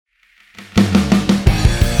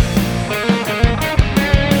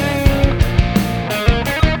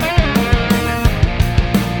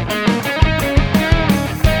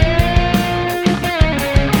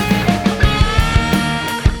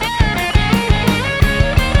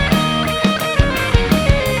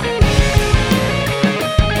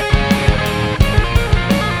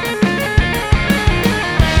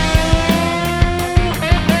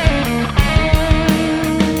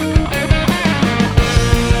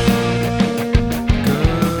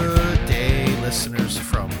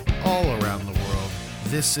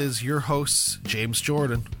this is your host, James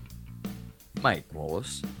Jordan. Mike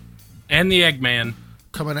Wallace. And the Eggman.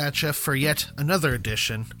 Coming at you for yet another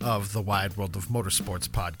edition of the Wide World of Motorsports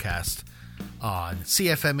podcast on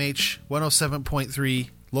CFMH 107.3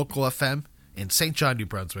 local FM in St. John, New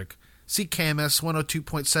Brunswick, CKMS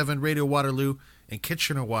 102.7 Radio Waterloo in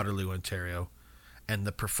Kitchener-Waterloo, Ontario, and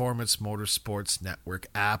the Performance Motorsports Network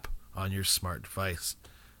app on your smart device,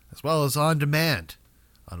 as well as on demand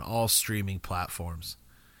on all streaming platforms.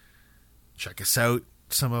 Check us out.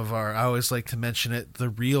 Some of our, I always like to mention it, the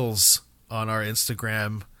reels on our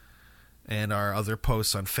Instagram and our other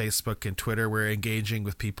posts on Facebook and Twitter. We're engaging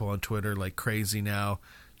with people on Twitter like crazy now.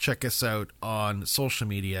 Check us out on social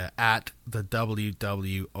media at the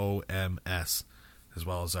WWOMS, as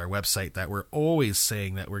well as our website that we're always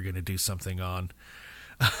saying that we're going to do something on.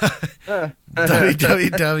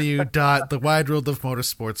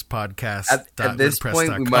 www.thewideworldofmotorsportspodcast. At this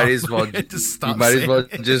point, we might as well just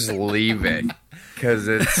leave it because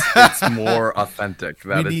it's more authentic.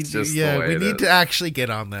 We need to actually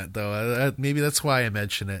get on that though. Maybe that's why I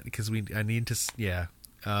mention it, because I need to. Yeah.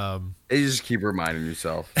 You just keep reminding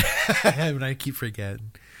yourself, and I keep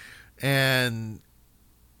forgetting. And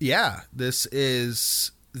yeah, this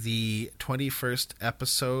is the 21st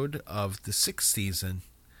episode of the 6th season,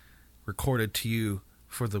 recorded to you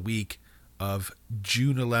for the week of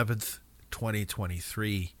June 11th,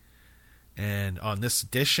 2023. And on this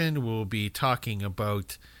edition, we'll be talking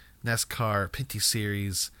about NASCAR Pinty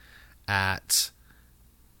Series at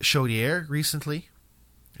Chaudière recently,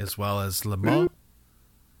 as well as Le Mans,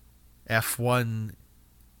 F1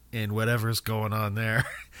 and whatever's going on there,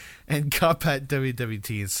 and Cup at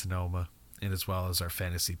WWT in Sonoma, and as well as our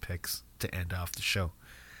fantasy picks to end off the show.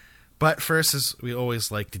 But first, as we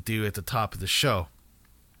always like to do at the top of the show,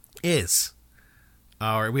 is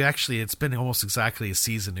it's been almost exactly a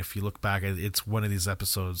season. If you look back, it's one of these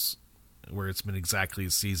episodes where it's been exactly a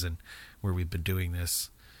season where we've been doing this,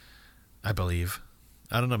 I believe.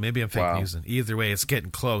 I don't know, maybe I'm fake newsing. Either way, it's getting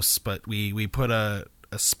close, but we put a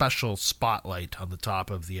special spotlight on the top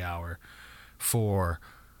of the hour for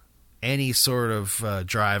any sort of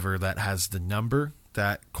driver that has the number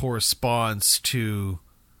that corresponds to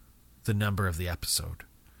the number of the episode.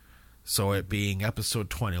 So it being episode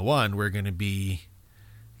 21, we're going to be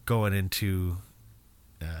going into,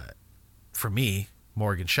 for me,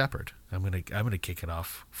 Morgan Shepherd. I'm gonna kick it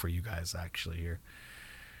off for you guys actually here,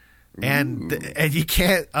 and you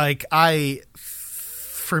can't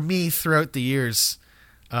for me throughout the years,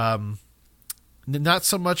 not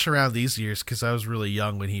so much around these years because I was really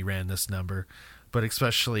young when he ran this number, but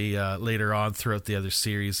especially later on throughout the other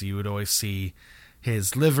series, you would always see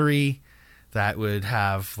his livery that would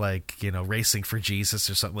have Racing for Jesus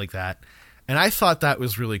or something like that. And I thought that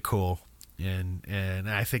was really cool. And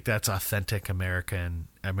I think that's authentic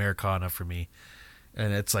Americana for me.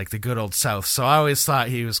 And it's like the good old South. So I always thought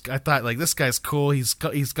this guy's cool. He's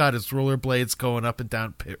got his rollerblades going up and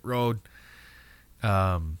down pit road.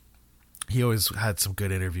 He always had some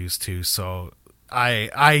good interviews too. So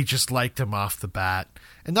I just liked him off the bat.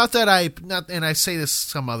 And and I say this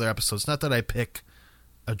some other episodes, not that I pick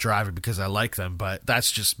a driver because I like them, but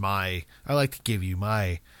that's just I like to give you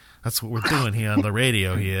that's what we're doing here on the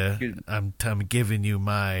radio here. I'm giving you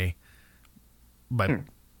my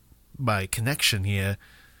connection here.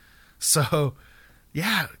 So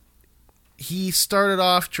yeah, he started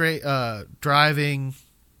off driving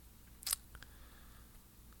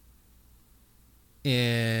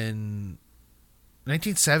in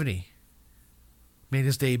 1970, made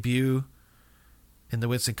his debut in the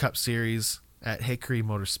Winston Cup Series at Hickory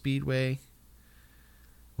Motor Speedway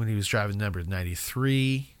when he was driving number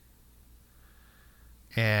 93.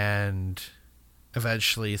 And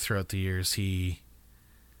eventually, throughout the years, he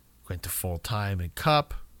went to full-time in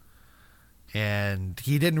Cup. And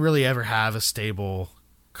he didn't really ever have a stable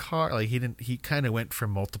car. He kind of went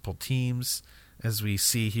from multiple teams, as we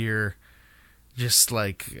see here. Just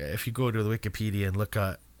if you go to the Wikipedia and look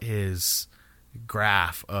at his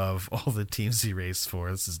graph of all the teams he raced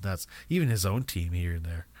for, this is nuts. Even his own team here and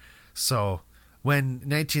there. So when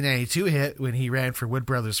 1992 hit, when he ran for Wood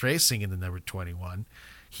Brothers Racing in the number 21,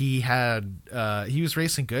 he was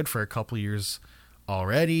racing good for a couple years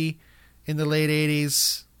already in the late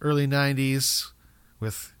 80s, early 90s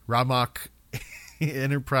with Ramok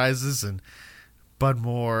Enterprises and Bud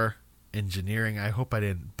Moore Engineering. I hope I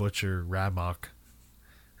didn't butcher Ramok.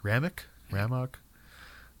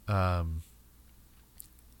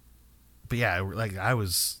 But yeah, that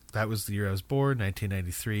was the year I was born,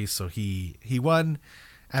 1993. So he won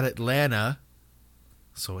at Atlanta.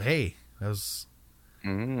 So hey, that was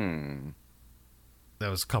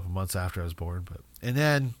a couple months after I was born, but And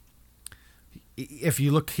then if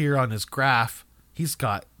you look here on his graph, he's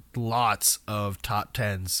got lots of top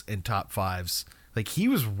 10s and top 5s. Like, he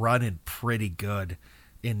was running pretty good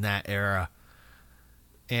in that era.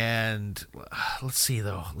 And let's see,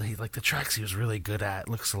 though. Like, the tracks he was really good at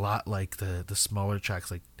looks a lot like the smaller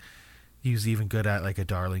tracks. Like, he was even good at, like, a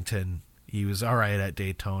Darlington. He was all right at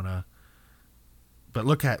Daytona. But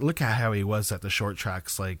look at how he was at the short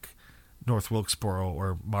tracks like North Wilkesboro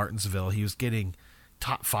or Martinsville. He was getting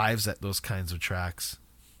top 5s at those kinds of tracks.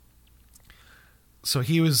 So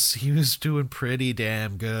he was doing pretty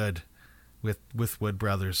damn good with Wood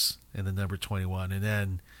Brothers in the number 21. And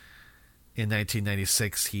then in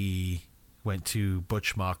 1996 he went to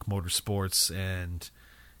Butchmock Motorsports, and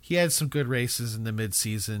he had some good races in the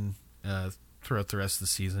mid-season throughout the rest of the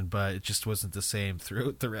season, but it just wasn't the same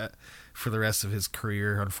throughout for the rest of his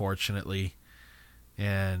career, unfortunately.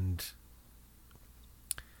 And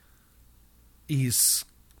is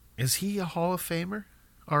he a Hall of Famer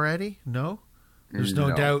already? No? There's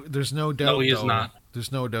no doubt. No, he is not.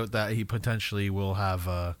 There's no doubt that he potentially will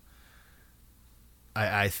have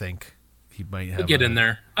I think he might have. He'll get in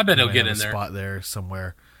there. I bet he'll get in there. Spot there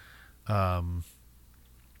somewhere. And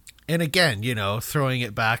again, throwing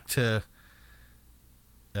it back to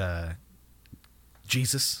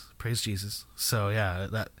Jesus, praise Jesus. So yeah,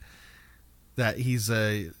 that he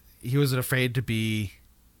wasn't afraid to be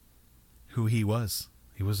who he was.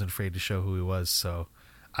 He wasn't afraid to show who he was. So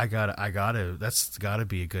that's gotta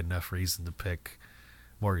be a good enough reason to pick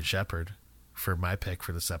Morgan Shepherd for my pick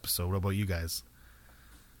for this episode. What about you guys?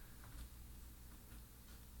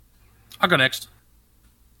 I'll go next.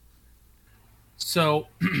 So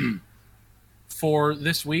for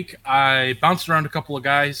this week, I bounced around a couple of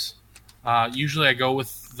guys. Usually I go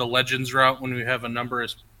with the Legends route when we have a number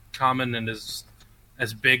as common and as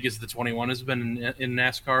big as the 21 has been in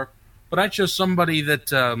NASCAR. But I chose somebody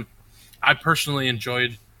that I personally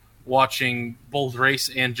enjoyed watching both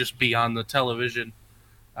race and just be on the television.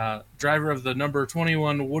 Driver of the number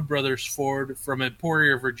 21 Wood Brothers Ford from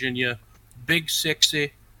Emporia, Virginia, Big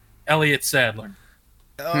Sixy, Elliott Sadler.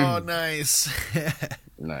 Oh, nice.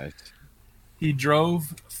 Nice. He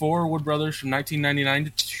drove for Wood Brothers from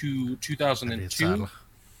 1999 to 2002,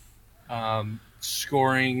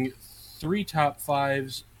 scoring 3 top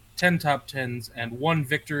 5s, 10 top 10s, and 1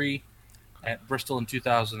 victory at Bristol in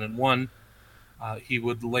 2001. He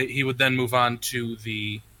would then move on to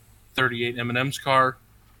the 38 M&M's car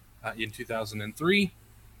in 2003.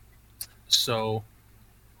 So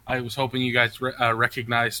I was hoping you guys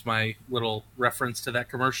recognized my little reference to that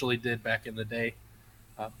commercial he did back in the day.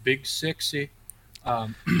 Big Sixy. I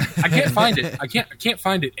can't find it. I can't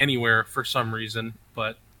find it anywhere for some reason,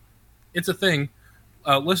 but it's a thing.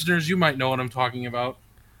 Listeners, you might know what I'm talking about.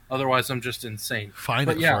 Otherwise, I'm just insane. Find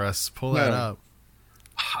it for us. Pull that up.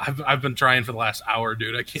 I've been trying for the last hour,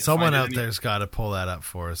 dude. I can't. Someone out there's got to pull that up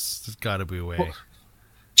for us. There's got to be a way.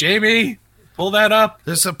 Jamie, pull that up.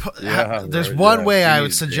 There's one way I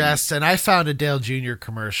would suggest, and I found a Dale Jr.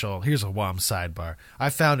 commercial. Here's a WOM sidebar. I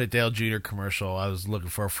found a Dale Jr. commercial I was looking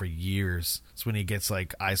for years. It's when he gets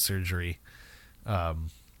like eye surgery.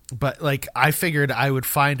 But like I figured I would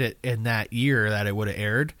find it in that year that it would have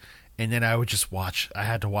aired, and then I would just watch. I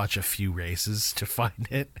had to watch a few races to find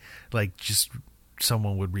it. Like just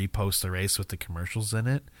someone would repost the race with the commercials in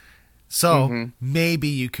it. So maybe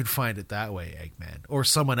you could find it that way, Eggman, or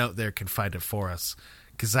someone out there can find it for us.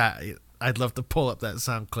 Because I'd love to pull up that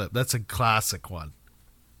sound clip. That's a classic one.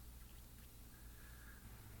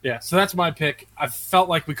 Yeah, so that's my pick. I felt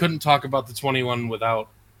like we couldn't talk about the 21 without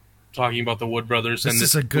talking about the Wood Brothers. This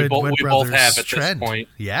is a good Wood we Brothers both have at trend. This point.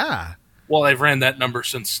 Yeah. Well, I've ran that number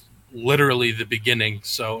since literally the beginning,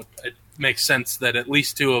 so it makes sense that at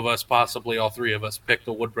least 2 of us, possibly all 3 of us, picked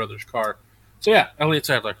the Wood Brothers car. So yeah, Elliott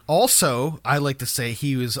Sadler. Also, I like to say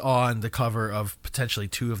he was on the cover of potentially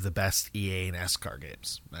 2 of the best EA NASCAR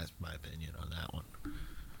games. That's my opinion on that one.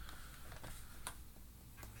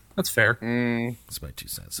 That's fair. That's my 2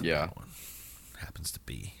 cents on that one. Happens to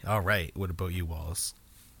be. All right, what about you, Wallace?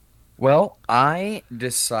 Well, I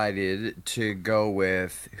decided to go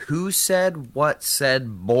with Who Said What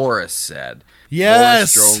Said Boris Said.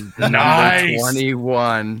 Yes! Boris drove the number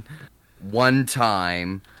 21 one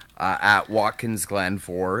time at Watkins Glen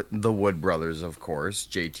for the Wood Brothers, of course,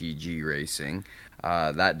 JTG Racing.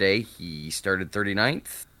 That day, he started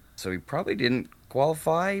 39th, so he probably didn't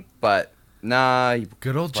qualify, but he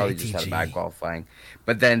good old probably JTG. just had a bad qualifying.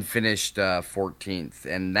 But then finished 14th,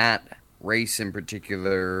 and that race in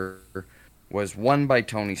particular was won by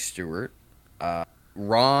Tony Stewart.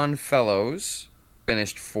 Ron Fellows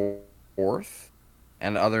finished 4th,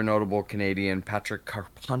 and other notable Canadian Patrick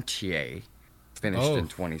Carpentier finished in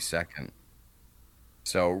 22nd.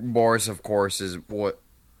 So Boris, of course, is what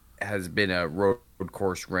has been a road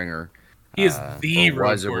course ringer. He is the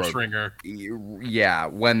road course ringer. Yeah,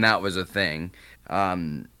 when that was a thing.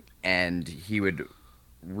 And he would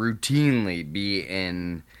routinely be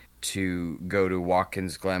in to go to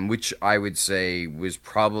Watkins Glen, which I would say was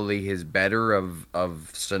probably his better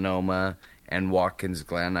of Sonoma and Watkins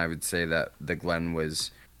Glen. I would say that the Glen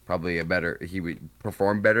was probably he would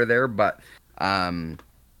perform better there, but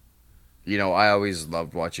you know, I always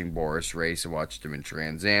loved watching Boris race. I watched him in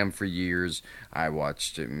Trans Am for years. I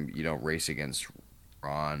watched him, you know, race against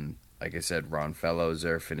Ron. Like I said, Ron Fellows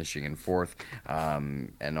there, finishing in 4th,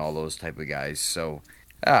 and all those type of guys. So,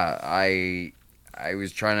 I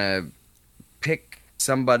was trying to pick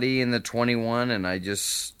somebody in the 21, and I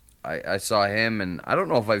saw him, and I don't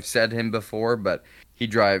know if I've said him before, but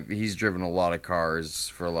he's driven a lot of cars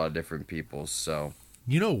for a lot of different people. So,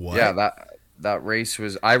 you know what? Yeah, that race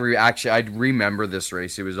was I remember this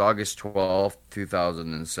race. It was August 12th,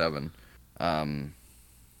 2007.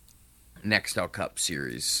 Nextel Cup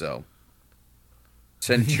Series. So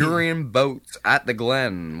Centurion Boats at the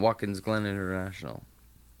Glen, Watkins Glen International.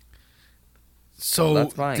 So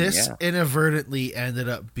this inadvertently ended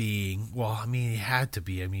up being, well, I mean, it had to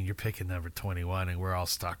be. I mean, you're picking number 21, and we're all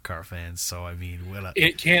stock car fans, so I mean,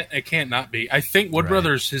 it can't not be. I think Wood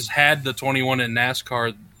Brothers has had the 21 in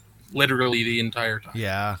NASCAR literally the entire time.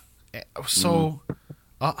 Yeah. So,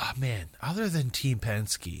 man, other than Team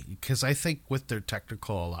Penske, because I think with their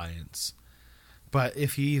technical alliance, but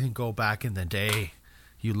if you even go back in the day,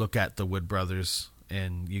 you look at the Wood Brothers,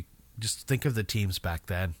 and you just think of the teams back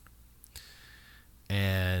then.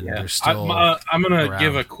 And they're still I'm going to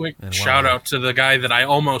give a quick shout out to the guy that I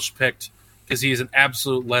almost picked because he's an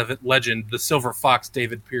absolute legend, the Silver Fox,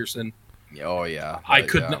 David Pearson. Oh, yeah.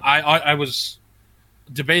 I was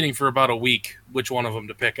debating for about a week which one of them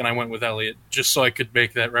to pick, and I went with Elliott just so I could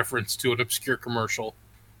make that reference to an obscure commercial.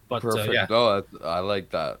 But perfect. Yeah. Oh, I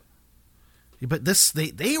like that. But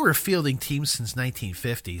they were fielding teams since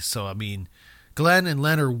 1950, so I mean, Glenn and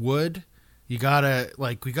Leonard Wood, we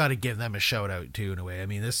gotta give them a shout out too in a way. I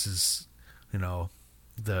mean, this is, you know,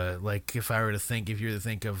 if you were to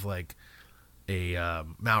think of like a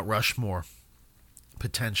Mount Rushmore,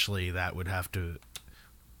 potentially that would have to.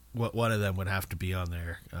 One of them would have to be on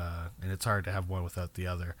there, and it's hard to have one without the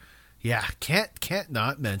other. Yeah, can't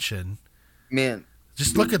not mention. Man,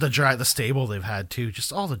 just look at the stable they've had too.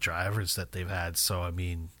 Just all the drivers that they've had. So I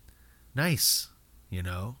mean, nice, you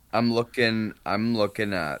know. I'm looking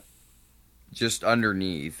at just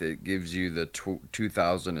underneath. It gives you the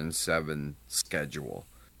 2007 schedule,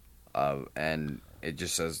 and it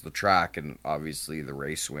just says the track and obviously the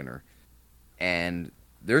race winner, and.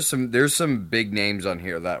 There's some big names on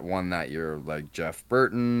here that won that year, like Jeff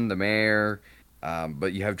Burton, the mayor,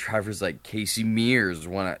 but you have drivers like Casey Mears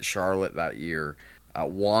won at Charlotte that year.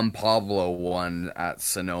 Juan Pablo won at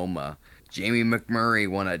Sonoma. Jamie McMurray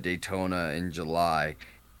won at Daytona in July.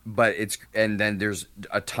 And then there's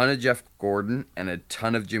a ton of Jeff Gordon and a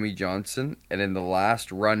ton of Jimmy Johnson. And in the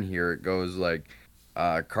last run here, it goes like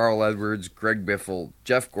Carl Edwards, Greg Biffle,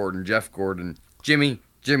 Jeff Gordon, Jimmy.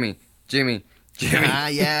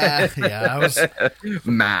 Yeah. I was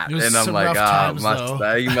Matt, and I'm like,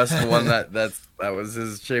 he must have won that. That was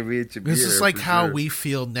his championship. This is like how we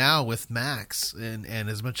feel now with Max, and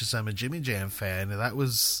as much as I'm a Jimmy Jam fan, that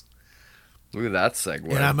was. Look at that segue.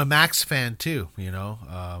 And I'm a Max fan too, you know.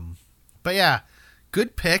 But yeah,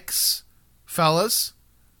 good picks, fellas.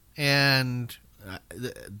 And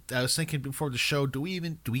I was thinking before the show, do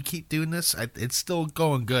we keep doing this? It's still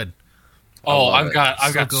going good. Oh, I've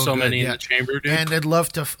got so many in the chamber, dude. And I'd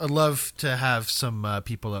love to have some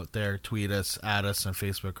people out there tweet us, add us on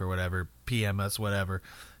Facebook or whatever, PM us, whatever.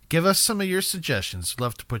 Give us some of your suggestions.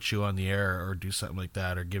 Love to put you on the air or do something like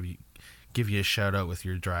that, or give you a shout out with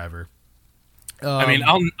your driver. I mean,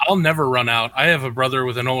 I'll never run out. I have a brother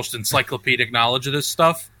with an almost encyclopedic knowledge of this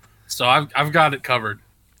stuff, so I've got it covered.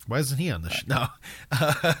 Why isn't he on the show? No.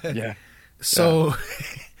 Yeah. So. Yeah.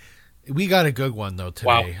 We got a good one though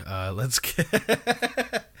today. Wow. Let's get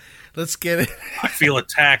it. I feel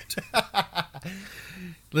attacked.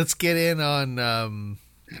 Let's get in on.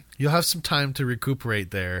 You'll have some time to recuperate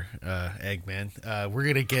there, Eggman. We're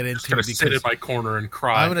gonna get into because sit in my corner and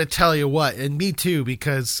cry. I'm gonna tell you what, and me too,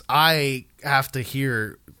 because I have to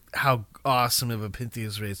hear how awesome of a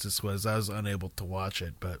Pinty's race this was. I was unable to watch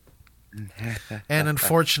it, but and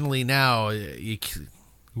unfortunately now,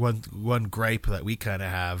 one gripe that we kind of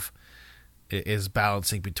have is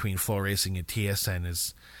balancing between Flow Racing and TSN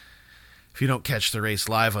is if you don't catch the race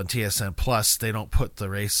live on TSN Plus, they don't put the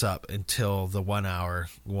race up until the 1 hour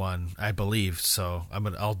one, I believe. So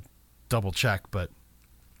I'll double check, but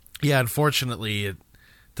yeah, unfortunately, it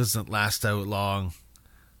doesn't last out long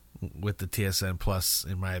with the TSN Plus,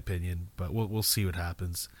 in my opinion. But we'll see what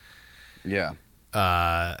happens. Yeah.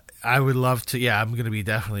 I would love to. Yeah, I'm going to be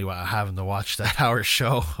definitely having to watch that hour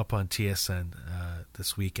show up on TSN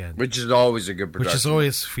this weekend, which is always a good production.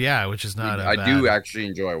 Which is not. I do actually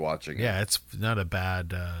enjoy watching it. Yeah, it's not a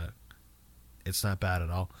bad. It's not bad at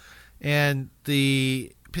all. And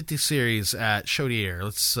the Pinty Series at Chaudière.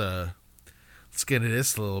 Let's get into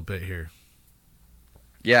this a little bit here.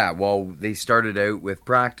 Yeah, well, they started out with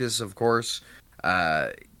practice, of course.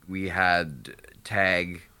 We had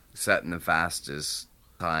Tag setting the fastest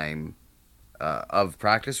time of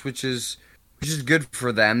practice, which is good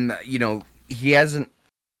for them. You know, he hasn't.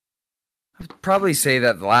 I'd probably say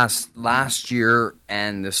that the last year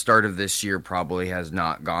and the start of this year probably has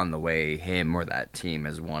not gone the way him or that team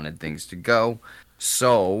has wanted things to go.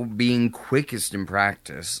 So being quickest in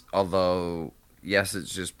practice, although yes,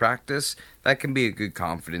 it's just practice, that can be a good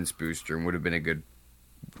confidence booster and would have been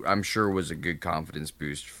I'm sure was a good confidence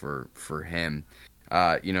boost for him.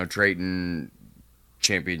 Trayton,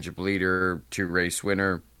 championship leader, 2-race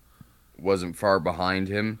winner, wasn't far behind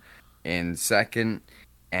him in second,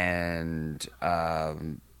 and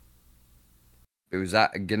it was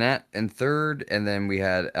at Gannett in third, and then we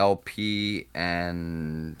had LP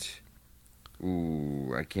and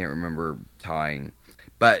I can't remember tying,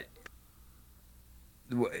 but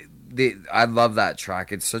I love that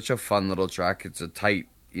track. It's such a fun little track. It's a tight,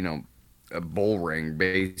 a bull ring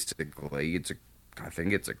basically. I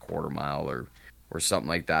think it's a quarter mile or something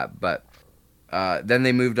like that. But then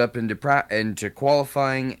they moved up into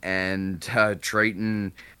qualifying, and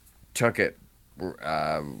Trayton took it,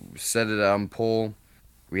 set it on pole.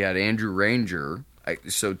 We had Andrew Ranger.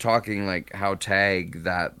 So talking like how Tag,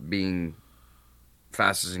 that being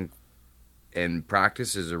fastest in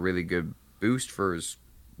practice is a really good boost for his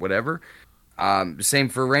whatever. Same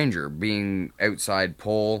for Ranger, being outside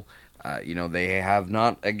pole. They have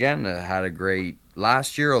not, again, had a great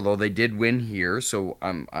last year, although they did win here. So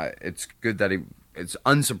it's good that it's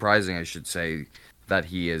unsurprising, I should say, that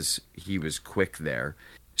he was quick there.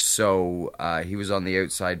 So he was on the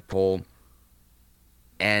outside pole.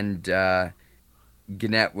 And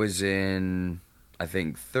Gannett was in, I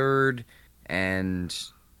think, third, and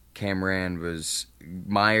Cameron was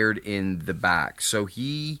mired in the back. So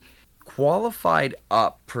he qualified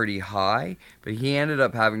up pretty high, but he ended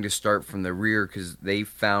up having to start from the rear because they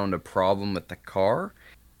found a problem with the car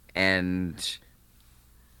and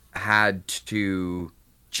had to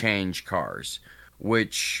change cars,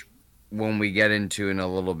 which when we get into in a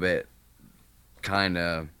little bit kind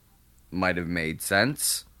of might have made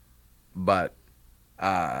sense. But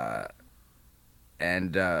of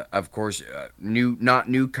course, not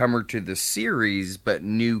newcomer to the series, but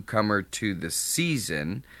newcomer to the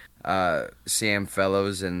season. Sam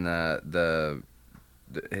Fellows and their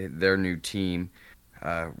new team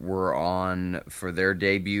were on for their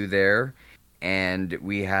debut there, and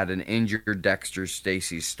we had an injured Dexter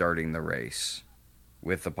Stacy starting the race,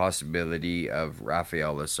 with the possibility of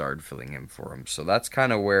Rafael Lessard filling in for him. So that's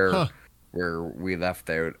kind of where we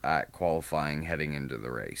left out at qualifying heading into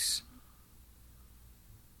the race.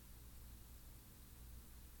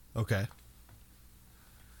 Okay.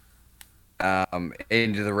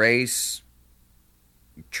 Into the race,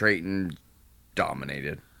 Trayton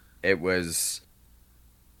dominated.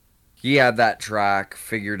 He had that track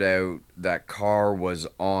figured out. That car was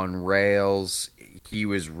on rails. He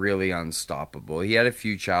was really unstoppable. He had a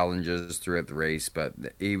few challenges throughout the race, but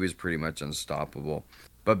he was pretty much unstoppable.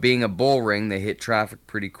 But being a bull ring, they hit traffic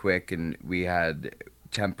pretty quick, and we had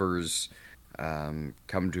tempers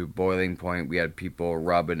come to a boiling point. We had people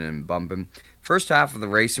rubbing and bumping. First half of the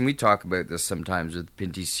race, and we talk about this sometimes with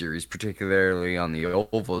Pinty Series, particularly on the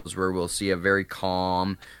ovals, where we'll see a very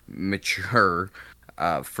calm, mature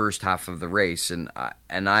first half of the race, and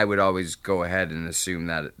I would always go ahead and assume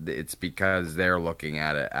that it's because they're looking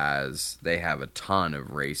at it as they have a ton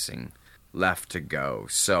of racing left to go.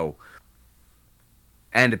 So,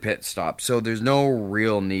 and a pit stop. So there's no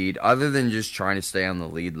real need, other than just trying to stay on the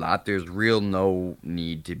lead lap, there's no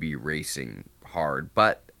need to be racing hard.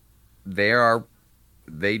 But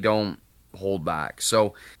they don't hold back.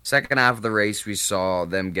 So second half of the race, we saw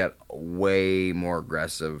them get way more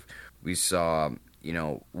aggressive. We saw,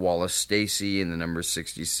 Wallace Stacy in the number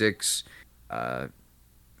 66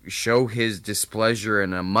 show his displeasure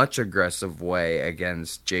in a much aggressive way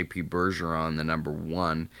against JP Bergeron, the number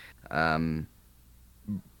 1.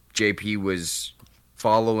 JP was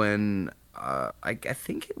following I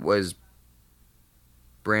think it was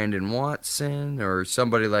Brandon Watson or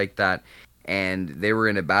somebody like that, and they were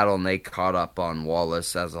in a battle and they caught up on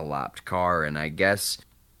Wallace as a lapped car, and I guess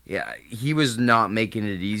he was not making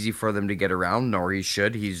it easy for them to get around, nor he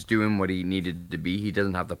should. He's doing what he needed to be. He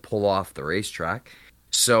doesn't have to pull off the racetrack.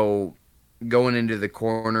 So going into the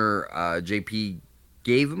corner, JP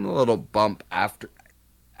gave him a little bump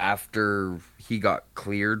after he got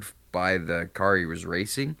cleared by the car he was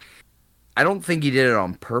racing. I don't think he did it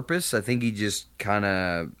on purpose. I think he just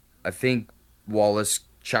I think Wallace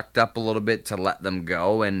chucked up a little bit to let them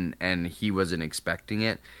go, and he wasn't expecting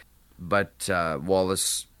it. But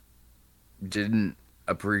Wallace didn't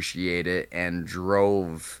appreciate it and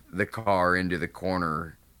drove the car into the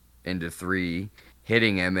corner, into 3,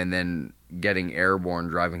 hitting him, and then getting airborne,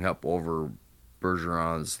 driving up over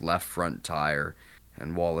Bergeron's left front tire,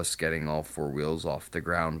 and Wallace getting all 4 wheels off the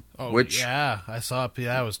ground. Oh, which, yeah, I saw it.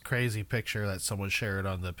 That was a crazy picture that someone shared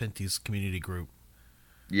on the Pinty's community group.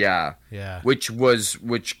 Yeah. Which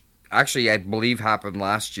actually I believe happened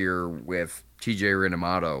last year with TJ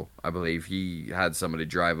Rinamato. I believe he had somebody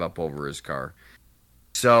drive up over his car.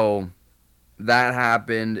 So that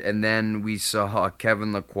happened, and then we saw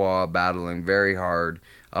Kevin Lacroix battling very hard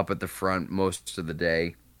up at the front most of the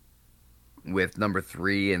day with number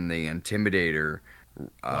 3 and the Intimidator.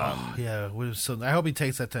 So I hope he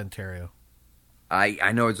takes that to Ontario.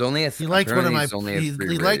 I know it's only a he liked one of my he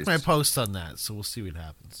liked my post on that, so we'll see what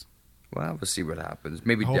happens. Well, we'll see what happens.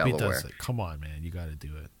 Maybe I hope Delaware. He does it. Come on, man, you got to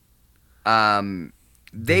do it.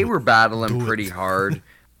 They were battling pretty hard.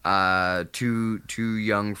 Two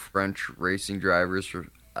young French racing drivers.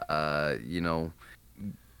 I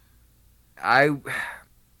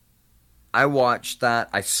watched that.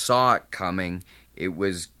 I saw it coming. It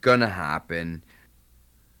was gonna happen.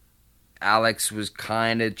 Alex was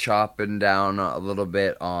kind of chopping down a little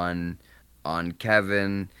bit on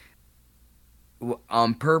Kevin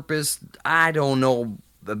on purpose. I don't know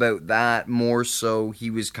about that. More so,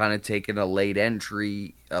 he was kind of taking a late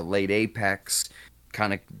entry, a late apex,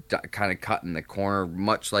 kind of cutting the corner,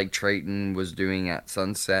 much like Trayton was doing at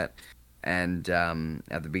Sunset and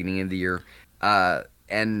at the beginning of the year.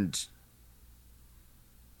 And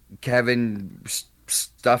Kevin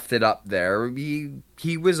stuffed it up there.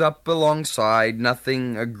 He was up alongside,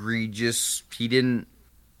 nothing egregious.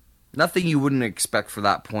 Nothing you wouldn't expect for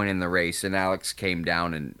that point in the race. And Alex came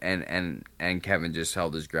down and Kevin just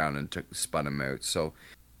held his ground and spun him out. So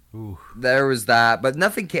there was that, but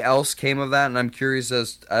nothing else came of that. And I'm curious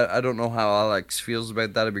I don't know how Alex feels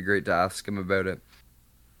about that. It'd be great to ask him about it.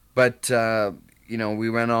 But we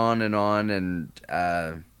went on, and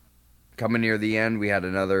coming near the end, we had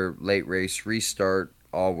another late race restart,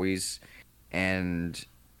 always, and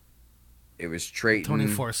it was Trayton.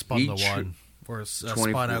 24 spun the one, or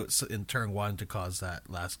spun out in turn 1 to cause that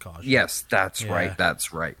last caution. Yes, that's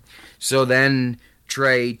right. So then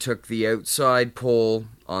Trey took the outside pole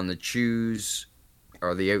on the choose,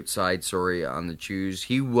 or the outside, on the choose.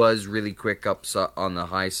 He was really quick up on the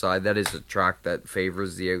high side. That is a track that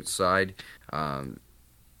favors the outside.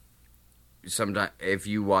 Sometimes, if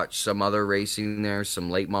you watch some other racing there, some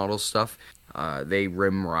late model stuff, they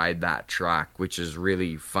rim ride that track, which is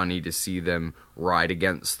really funny to see them ride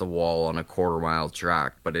against the wall on a quarter-mile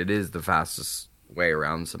track, but it is the fastest way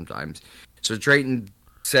around sometimes. So Trayton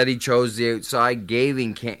said he chose the outside,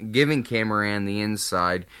 giving Cameron the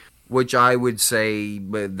inside, which I would say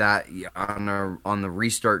that on the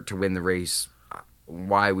restart to win the race,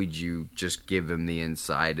 why would you just give him the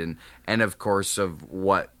inside? And of course, of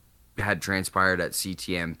what had transpired at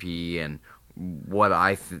CTMP and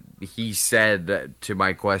what he said to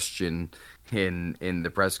my question in the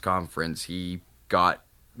press conference, he got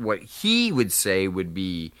what he would say would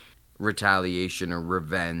be retaliation or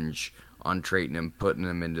revenge on Trayton and putting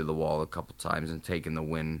him into the wall a couple times and taking the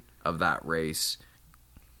win of that race.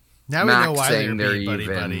 Now we know why they're being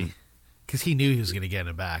buddy. Because he knew he was going to get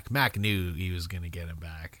him back. Mac knew he was going to get him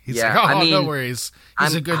back. He's like, no worries.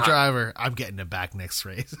 He's a good driver. I'm getting him back next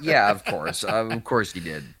race. Yeah, of course. Of course he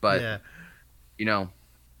did. But,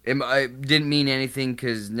 it didn't mean anything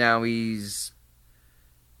because now he's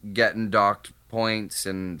getting docked points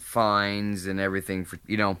and fines and everything for,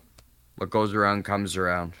 what goes around comes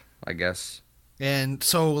around, I guess. And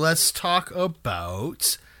so let's talk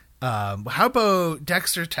about, how about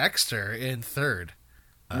Dexter Texter in third?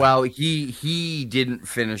 Well, he didn't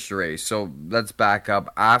finish the race, so let's back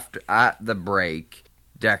up. At the break,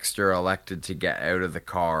 Dexter elected to get out of the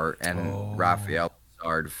car, and Raphael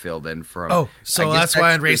Lazard filled in for him. So that's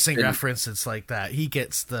why in Racing Reference it's like that. He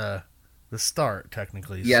gets the the start,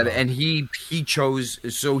 technically. Yeah, so. and he chose,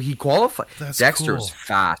 so he qualified. That's Dexter's cool.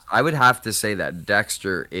 fast. I would have to say that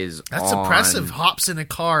Dexter is That's impressive. Hops in a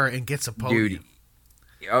car and gets a podium.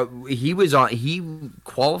 Dude, he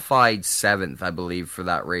qualified 7th, I believe, for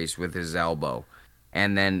that race with his elbow,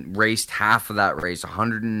 and then raced half of that race,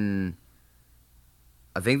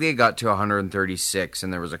 I think they got to 136,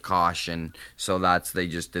 and there was a caution, so they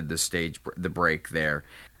just did the break there.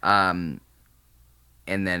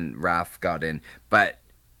 And then Raph got in, but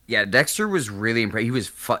yeah, Dexter was really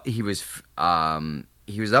impressed. He was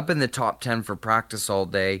up in the top 10 for practice all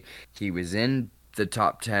day. He was in the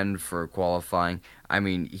top 10 for qualifying. I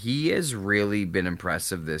mean, he has really been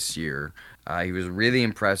impressive this year. He was really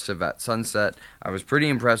impressive at Sunset. I was pretty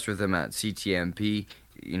impressed with him at CTMP.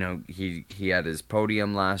 You know, he had his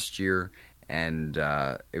podium last year, and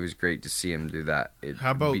it was great to see him do that.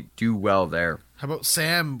 Do well there? How about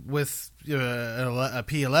Sam with a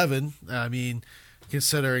P11? I mean,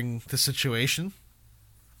 considering the situation.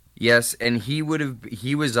 Yes, and he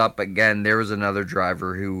was up again. There was another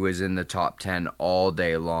driver who was in the top 10 all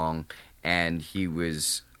day long, and he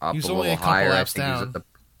was up a little higher. Laps down.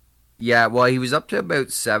 He was up to about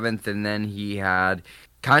 7th, and then he had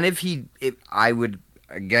I would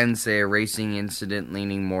again say a racing incident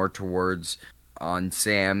leaning more towards on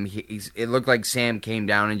Sam. It looked like Sam came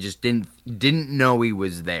down and just didn't know he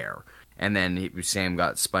was there. And then Sam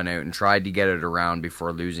got spun out and tried to get it around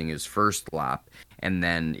before losing his first lap. And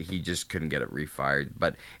then he just couldn't get it refired.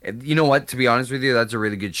 But you know what? To be honest with you, that's a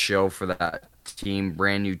really good show for that team.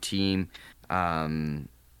 Brand new team. Allied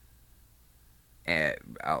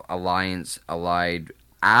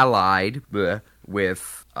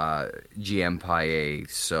with GM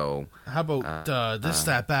Paillet. So how about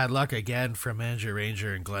that bad luck again from Andrew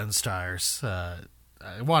Ranger and Glenn Stiers? I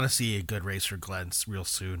want to see a good race for Glenn real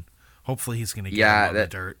soon. Hopefully he's going to get on the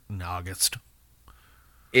dirt in August.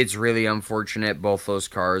 It's really unfortunate. Both those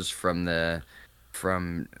cars from the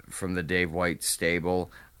Dave White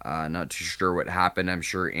stable. Not too sure what happened. I'm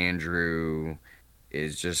sure Andrew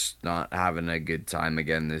is just not having a good time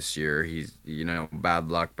again this year. He's, bad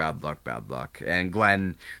luck. And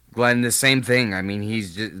Glenn, the same thing. I mean,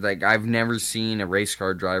 he's just like, I've never seen a race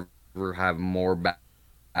car driver have more bad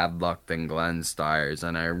luck than Glenn Stiers,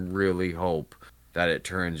 and I really hope that it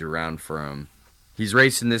turns around for him. He's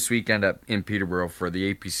racing this weekend in Peterborough for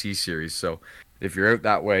the APC series, so if you're out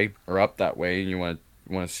that way or up that way and you want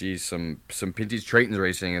to see some Pinty's, Trayton's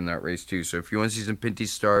racing in that race too. So if you want to see some Pinty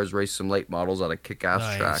stars race some late models at a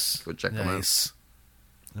kick-ass track, go check them out.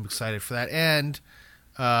 I'm excited for that. And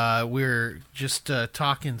we're just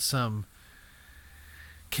talking some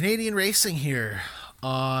Canadian racing here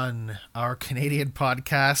on our Canadian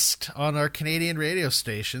podcast, on our Canadian radio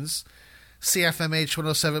stations. CFMH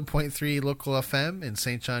 107.3 local FM in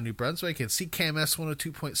St. John, New Brunswick, and CKMS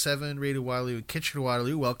 102.7 Radio Waterloo and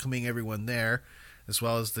Kitchener-Waterloo, welcoming everyone there, as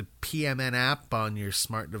well as the PMN app on your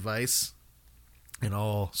smart device and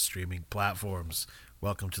all streaming platforms.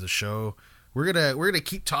 Welcome to the show. We're gonna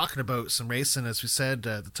keep talking about some racing. As we said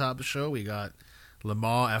at the top of the show, we got Le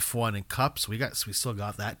Mans, F1, and Cups. We still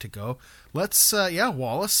got that to go. Let's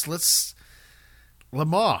Wallace. Let's Le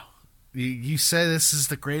Mans. You say this is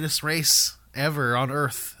the greatest race ever on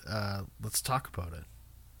Earth. Let's talk about it.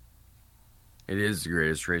 It is the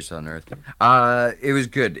greatest race on Earth. It was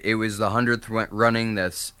good. It was the 100th running.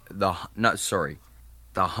 That's the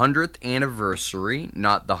 100th anniversary,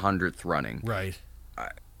 not the 100th running. Right.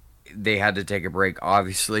 They had to take a break,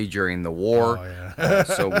 obviously, during the war. Oh, yeah.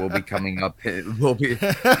 So we'll be coming up. That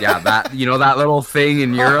little thing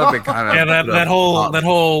in Europe. It kind of that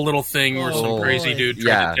whole little thing where some crazy dude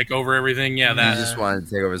tried to take over everything. Yeah, that he just wanted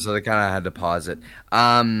to take over, so they kind of had to pause it.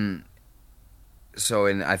 So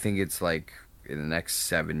I think it's like in the next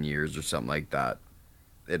 7 years or something like that,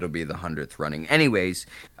 it'll be the 100th running. Anyways,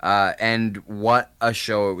 and what a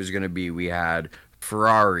show it was going to be. We had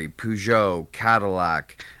Ferrari, Peugeot,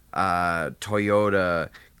 Cadillac, Toyota,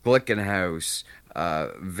 Glickenhaus,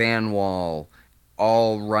 Van Wall,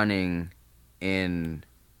 all running in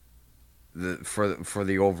for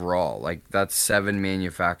the overall. Like, that's 7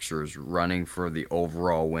 manufacturers running for the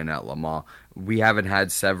overall win at Le Mans. We haven't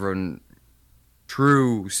had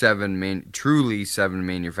truly seven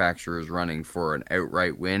manufacturers running for an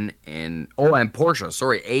outright win and Porsche.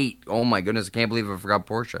 Sorry, 8. Oh my goodness, I can't believe I forgot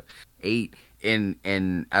Porsche. 8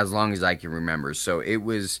 in as long as I can remember. So it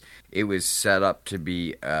was set up to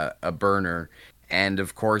be a burner. And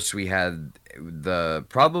of course we had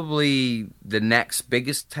probably the next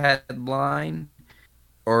biggest headline,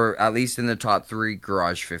 or at least in the top 3,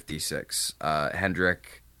 Garage 56.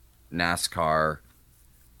 Hendrick, NASCAR,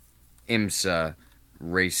 IMSA,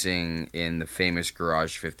 racing in the famous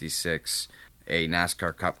Garage 56, a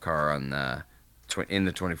NASCAR Cup car on in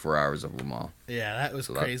the 24 Hours of Le Mans. Yeah, that was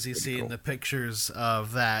crazy seeing cool. the pictures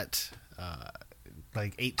of that,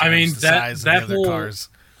 like 8 times the size of the other cars.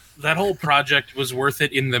 That whole project was worth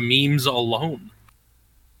it in the memes alone.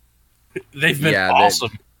 They've been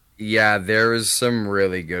awesome. There's some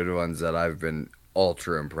really good ones that I've been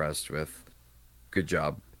ultra impressed with. Good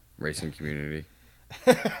job, racing community.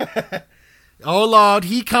 Oh Lord,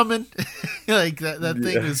 he coming! Like that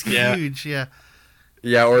thing was huge. Yeah.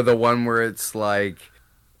 Yeah, or the one where it's like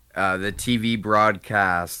the TV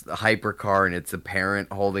broadcast, the hypercar, and it's a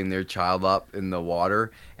parent holding their child up in the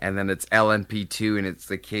water, and then it's LMP2, and it's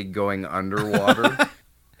the kid going underwater,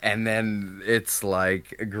 and then it's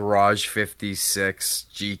like Garage 56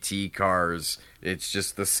 GT cars. It's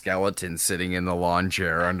just the skeleton sitting in the lawn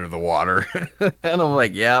chair under the water, and I'm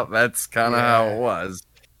like, yeah, that's kind of how it was.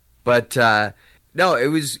 But no,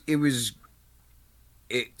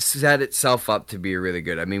 it set itself up to be really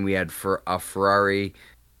good. I mean, we had a Ferrari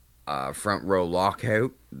front row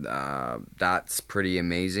lockout. That's pretty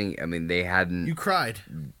amazing. I mean, they hadn't... You cried.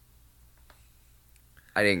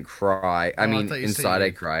 I didn't cry. I mean, inside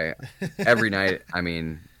I cry. Every night, I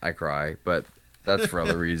mean, I cry, but that's for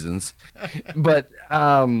other reasons. But,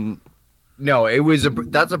 no,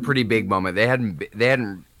 that's a pretty big moment. They hadn't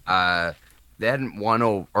been there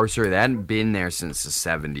since the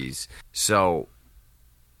 70s. So...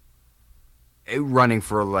 running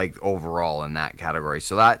for like overall in that category,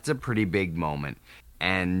 so that's a pretty big moment.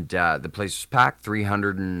 And the place was packed,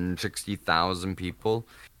 360,000 people,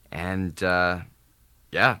 and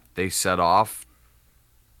they set off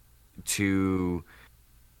to.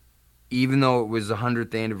 Even though it was the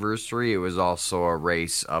 100th anniversary, it was also a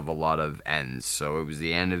race of a lot of ends. So it was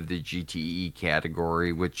the end of the GTE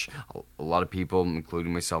category, which a lot of people,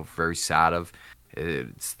 including myself, are very sad of.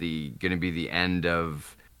 It's going to be the end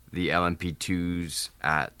of the LMP2s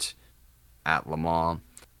at Le Mans.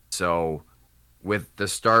 So with the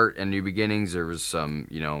start and new beginnings, there was some,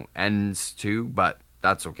 ends too, but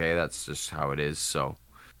that's okay. That's just how it is. So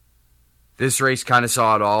this race kind of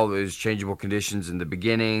saw it all. There was changeable conditions in the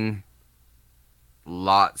beginning,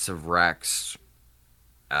 lots of wrecks.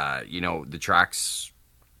 The track's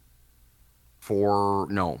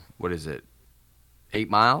 8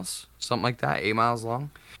 miles? Something like that, 8 miles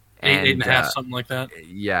long. Eight and a half, something like that.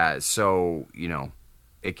 Yeah, so,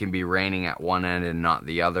 it can be raining at one end and not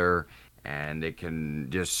the other, and it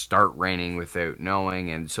can just start raining without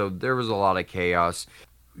knowing, and so there was a lot of chaos.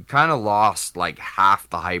 We kind of lost, like, half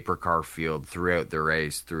the hypercar field throughout the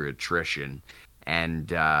race through attrition,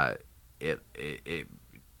 and it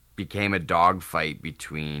became a dogfight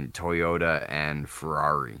between Toyota and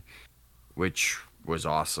Ferrari, which was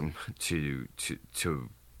awesome to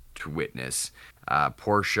witness.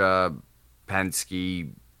 Porsche, Penske,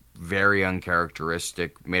 very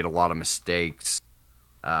uncharacteristic, made a lot of mistakes.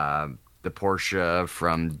 The Porsche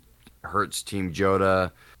from Hertz Team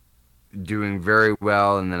Jota doing very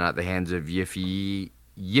well, and then at the hands of Yiffy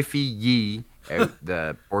Yi out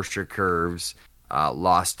the Porsche curves,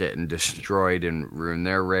 lost it and destroyed and ruined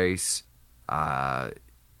their race.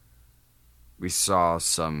 We saw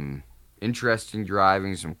some interesting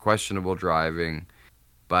driving, some questionable driving.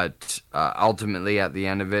 But ultimately, at the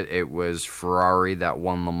end of it, it was Ferrari that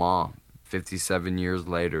won Le Mans. 57 years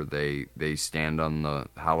later, they stand on the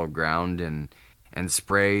hallowed ground and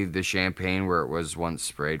spray the champagne where it was once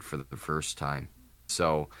sprayed for the first time.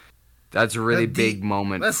 So that's a really big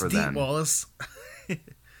moment for them. That's deep, Wallace.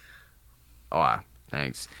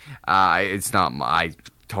 Thanks. It's not I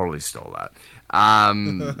totally stole that.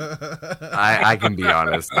 I can be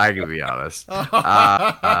honest.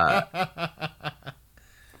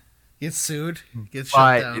 Get sued. Get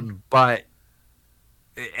shut down. But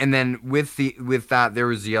and then with that, there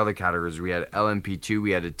was the other categories. We had LMP2. We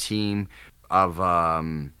had a team of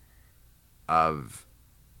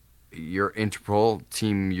your Interpol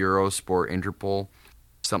team, Eurosport Interpol,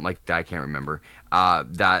 something like that. I can't remember.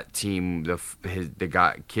 That team, the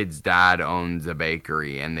kid's dad owns a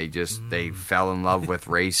bakery, and they fell in love with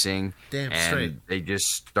racing. Damn and straight. They just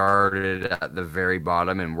started at the very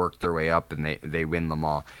bottom and worked their way up, and they win them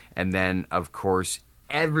all. And then, of course,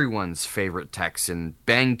 everyone's favorite Texan,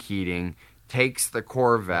 Ben Keating, takes the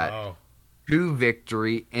Corvette to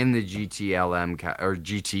victory in the GTLM or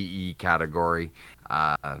GTE category.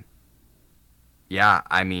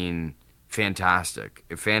 Fantastic.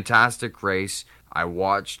 A fantastic race. I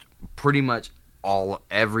watched pretty much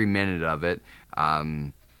every minute of it.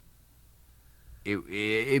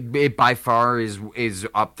 it by far is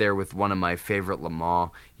up there with one of my favorite Le Mans.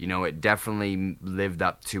 It definitely lived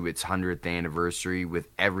up to its 100th anniversary with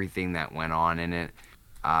everything that went on in it.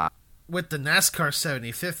 With the NASCAR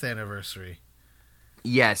 75th anniversary.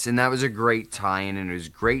 Yes, and that was a great tie-in, and it was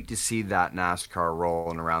great to see that NASCAR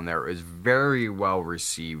rolling around there. It was very well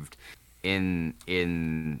received in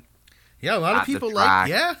yeah, a lot of people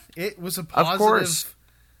it was a positive. Of course.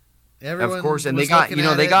 Everyone of course, and was they got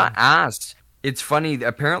they got asked. It's funny.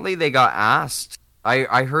 Apparently, they got asked.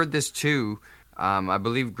 I heard this too. I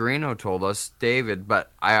believe Greeno told us, David,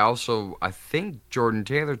 but I think Jordan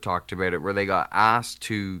Taylor talked about it, where they got asked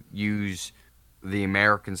to use the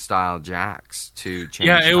American style jacks to change.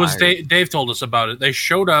 Yeah, it was tires. Dave told us about it. They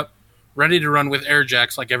showed up ready to run with air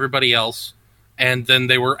jacks like everybody else, and then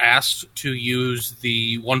they were asked to use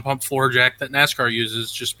the one pump floor jack that NASCAR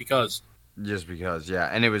uses just because. Just because, yeah,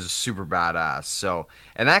 and it was super badass. So,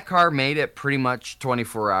 and that car made it pretty much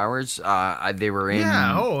 24 hours. They were in it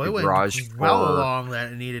the garage went well along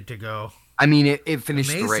that it needed to go. I mean, it finished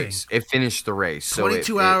Amazing. the race. It finished the race.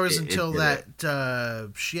 22 hours until that,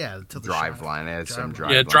 until the driveline. They had some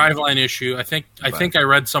driveline. Yeah, driveline issue. I think I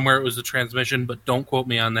read somewhere it was the transmission, but don't quote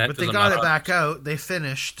me on that. But they got it back out. They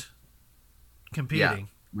finished competing,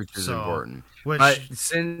 which is important. But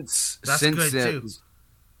since good too.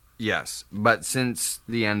 Yes, but since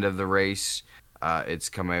the end of the race, it's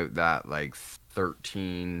come out that like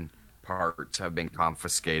 13 parts have been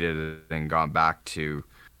confiscated and gone back to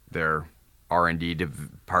their R&D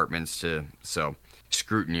departments to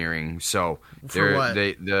scrutineering. So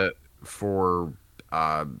for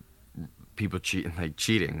people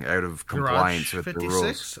cheating out of compliance with the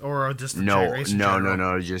rules, or just no,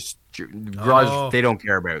 just garage. They don't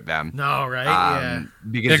care about them. No, right?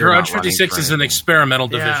 Because the Garage 56 is an experimental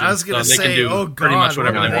division. Yeah, I was gonna say, they can do pretty much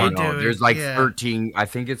whatever they want. No. There's like 13. I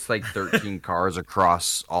think it's like 13 cars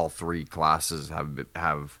across all three classes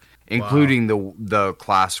have. Including the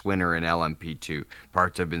class winner in LMP2.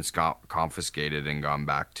 Parts have been confiscated and gone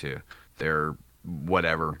back to their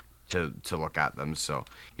whatever to look at them. So,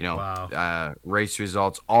 race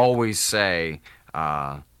results always say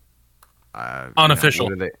unofficial.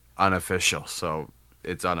 Unofficial. So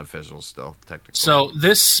it's unofficial still, technically. So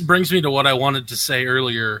this brings me to what I wanted to say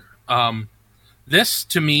earlier. This,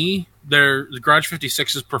 to me, the Garage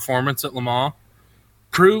 56's performance at Le Mans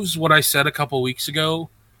proves what I said a couple weeks ago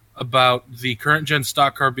about the current gen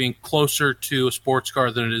stock car being closer to a sports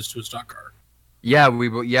car than it is to a stock car. Yeah,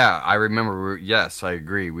 I remember. Yes, I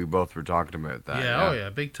agree. We both were talking about that. Yeah, oh yeah,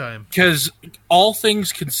 big time. Because all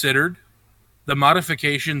things considered, the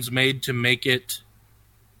modifications made to make it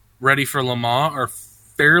ready for Le Mans are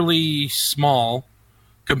fairly small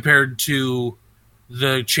compared to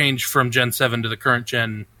the change from Gen 7 to the current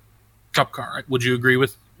gen Cup car. Would you agree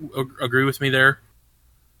with me there?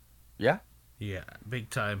 Yeah. Yeah,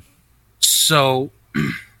 big time. So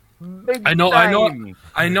I know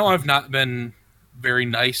I've not been very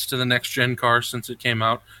nice to the next gen car since it came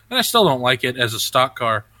out, and I still don't like it as a stock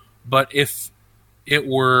car. But if it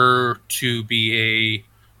were to be a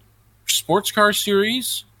sports car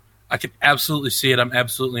series, I could absolutely see it. I'm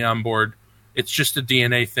absolutely on board. It's just a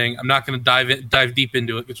DNA thing. I'm not going to dive deep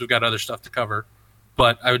into it because we've got other stuff to cover.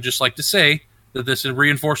 But I would just like to say that this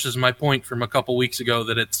reinforces my point from a couple weeks ago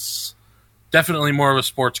that it's definitely more of a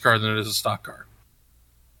sports car than it is a stock car.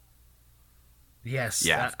 Yes,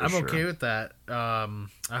 yeah, I'm okay with that.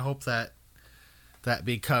 I hope that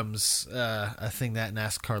becomes a thing that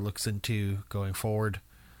NASCAR looks into going forward.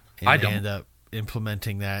 And end up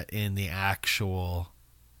implementing that in the actual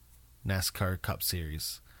NASCAR Cup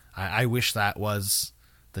Series. I wish that was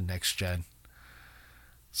the next gen.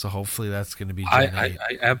 So hopefully that's going to be Gen 8.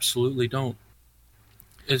 I absolutely don't.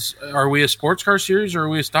 Are we a sports car series or are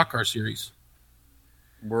we a stock car series?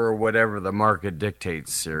 We're whatever the market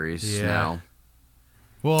dictates series now.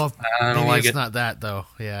 Well, maybe it's not that, though.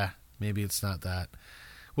 Yeah, maybe it's not that.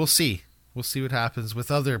 We'll see. We'll see what happens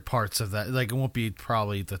with other parts of that. Like, it won't be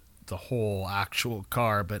probably the whole actual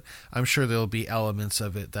car, but I'm sure there'll be elements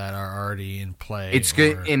of it that are already in play. It's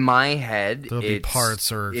good. In my head, there'll be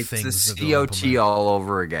parts or things. It's the COT all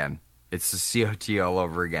over again. It's the COT all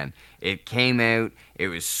over again. It came out. It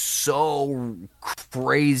was so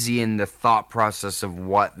crazy in the thought process of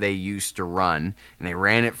what they used to run. And they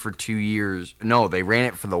ran it for 2 years. No, they ran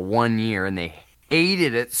it for the 1 year. And they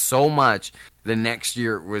hated it so much. The next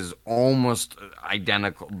year it was almost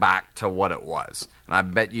identical back to what it was. And I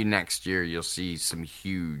bet you next year you'll see some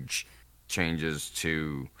huge changes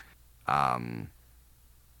to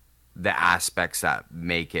the aspects that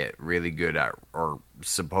make it really good at, or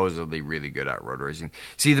supposedly really good at road racing.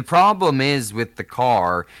 See, the problem is with the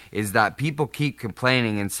car is that people keep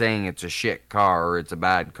complaining and saying it's a shit car or it's a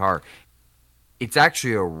bad car. It's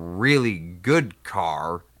actually a really good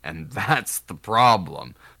car, and that's the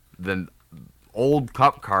problem. The old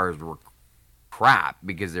Cup cars were crap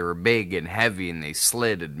because they were big and heavy and they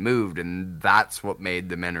slid and moved, and that's what made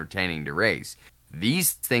them entertaining to race.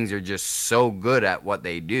 These things are just so good at what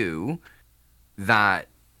they do that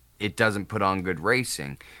it doesn't put on good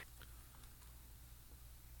racing.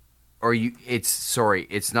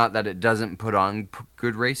 It's not that it doesn't put on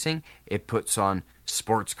good racing, it puts on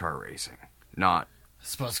sports car racing, not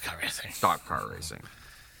sports car racing. Stock car racing.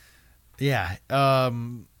 Yeah.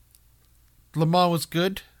 Le Mans was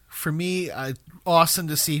good. For me, awesome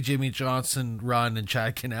to see Jimmy Johnson run and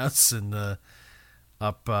Chad Knaus and the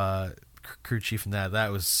crew chief in that.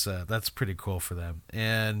 That's pretty cool for them.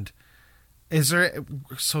 And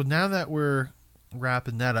so now that we're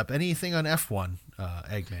wrapping that up, anything on F1,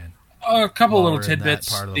 Eggman? A couple of little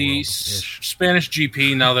tidbits. The Spanish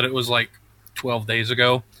GP, now that it was like 12 days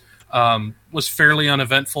ago, was fairly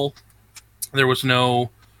uneventful. There was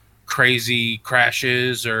no crazy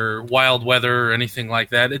crashes or wild weather or anything like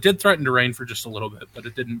that. It did threaten to rain for just a little bit, but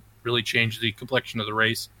it didn't really change the complexion of the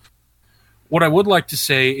race. What I would like to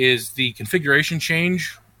say is the configuration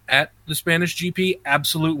change at the Spanish GP,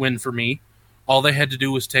 absolute win for me. All they had to do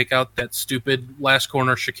was take out that stupid last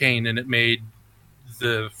corner chicane, and it made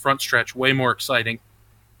the front stretch way more exciting.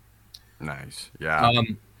 Nice, yeah.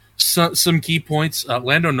 Some key points: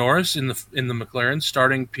 Lando Norris in the McLaren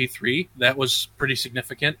starting P3. That was pretty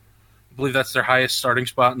significant. I believe that's their highest starting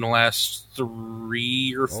spot in the last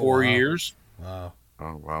 3 or 4 years. Wow.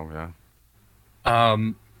 Oh wow, yeah.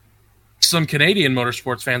 Some Canadian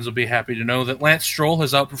motorsports fans will be happy to know that Lance Stroll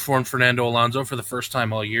has outperformed Fernando Alonso for the first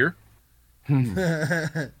time all year.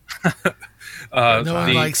 No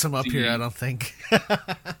one likes him up here, I don't think.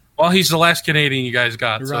 Well, he's the last Canadian you guys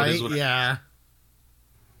got, so right? it is what Yeah.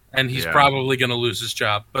 And he's probably going to lose his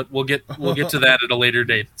job, but we'll get to that at a later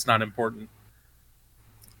date. It's not important.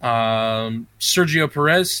 Sergio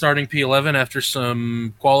Perez starting P11 after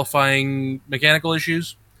some qualifying mechanical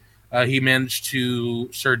issues. He managed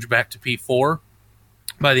to surge back to P4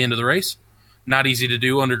 by the end of the race. Not easy to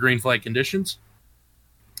do under green flag conditions.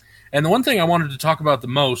 And the one thing I wanted to talk about the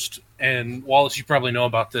most, and Wallace, you probably know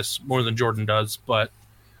about this more than Jordan does, but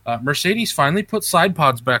Mercedes finally put side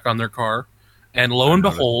pods back on their car, and lo and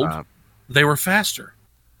behold, they were faster.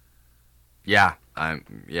 Yeah,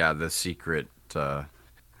 the secret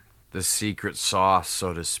sauce,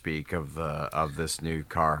 so to speak, of this new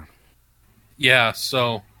car. Yeah,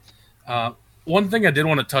 so one thing I did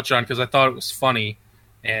want to touch on because I thought it was funny,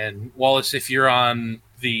 and Wallace, if you're on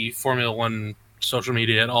the Formula One social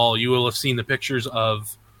media at all, you will have seen the pictures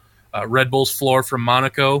of Red Bull's floor from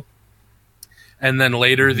Monaco, and then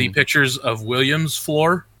later the pictures of Williams'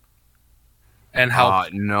 floor, and how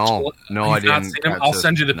no, I didn't. Seen them? I'll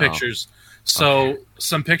send you the pictures. So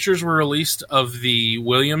some pictures were released of the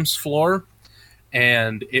Williams floor,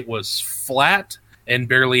 and it was flat and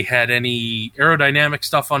barely had any aerodynamic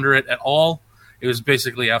stuff under it at all. It was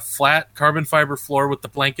basically a flat carbon fiber floor with the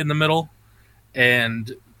plank in the middle,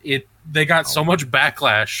 and they got so much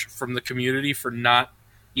backlash from the community for not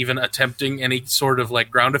even attempting any sort of like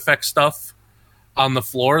ground effect stuff on the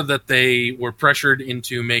floor that they were pressured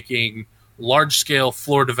into making large-scale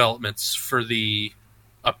floor developments for the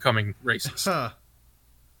upcoming races. Huh.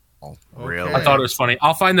 Oh, really? I thought it was funny.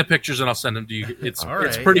 I'll find the pictures and I'll send them to you. It's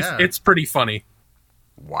pretty funny.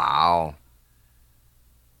 Wow.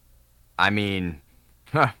 I mean,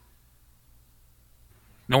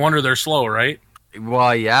 no wonder they're slow, right?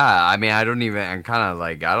 Well, yeah. I mean, I'm kind of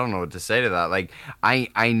like, I don't know what to say to that. Like,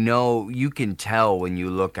 I know you can tell when you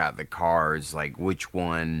look at the cars, like which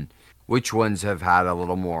ones have had a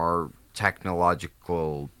little more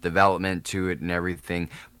technological development to it and everything.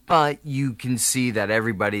 But you can see that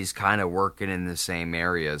everybody's kind of working in the same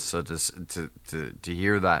areas. So to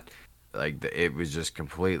hear that, like, it was just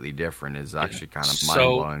completely different is actually kind of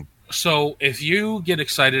mind-blowing. So if you get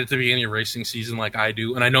excited at the beginning of racing season like I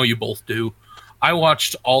do, and I know you both do, I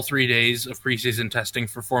watched all 3 days of preseason testing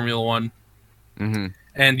for Formula One. Mm-hmm.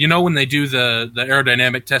 And you know when they do the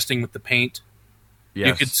aerodynamic testing with the paint, yes.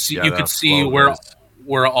 you could see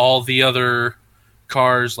where all the other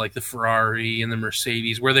cars like the Ferrari and the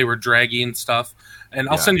Mercedes, where they were draggy and stuff. And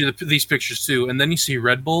I'll send you these pictures too. And then you see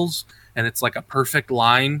Red Bulls, and it's like a perfect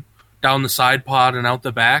line down the side pod and out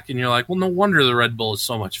the back, and you're like, well, no wonder the Red Bull is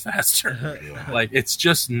so much faster. Like, it's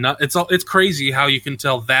just it's crazy how you can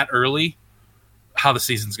tell that early how the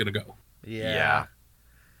season's going to go. Yeah.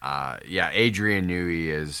 Adrian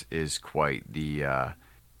Newey is quite the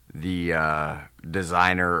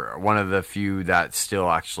designer, one of the few that still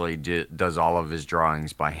actually does all of his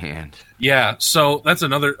drawings by hand. Yeah, so that's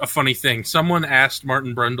a funny thing. Someone asked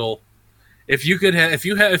Martin Brundle if you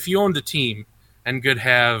owned a team and could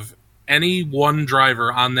have any one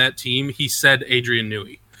driver on that team. He said Adrian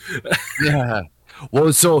Newey. Yeah.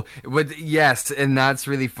 Well, but yes, and that's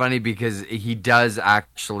really funny because he does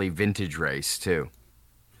actually vintage race too.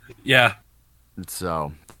 Yeah.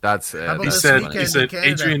 So that's about He this said weekend in Canada?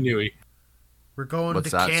 Adrian Newey. We're going What's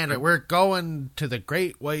to that, Canada. Scott? We're going to the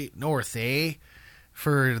Great White North,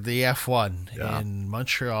 for the F1 in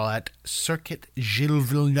Montreal at Circuit Gilles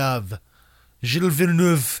Villeneuve.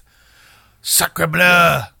 Sacre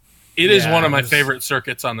bleu! It is one of my favorite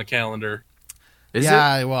circuits on the calendar. Is it?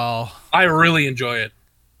 Well, I really enjoy it.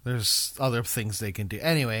 there's other things they can do.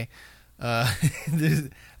 Anyway,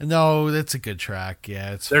 no, that's a good track.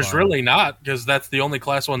 Yeah, it's There's fun. really not, because that's the only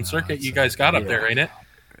Class 1 circuit you guys got up there, ain't it?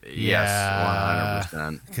 Yes,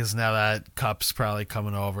 100%. Because now that Cup's probably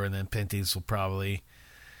coming over, and then Pinty's will probably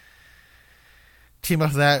team up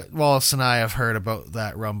with that. Wallace and I have heard about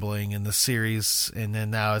that rumbling in the series, and then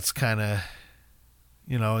now it's kind of,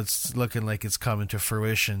 it's looking like it's coming to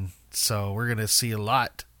fruition. So we're going to see a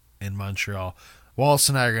lot in Montreal. Wallace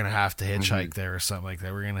and I are going to have to hitchhike there or something like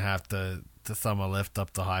that. We're going to have to thumb a lift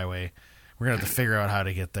up the highway. We're going to have to figure out how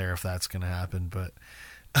to get there if that's going to happen. But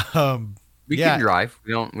we can drive.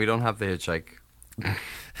 We don't have to hitchhike.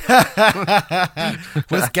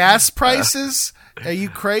 With gas prices, are you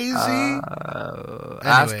crazy?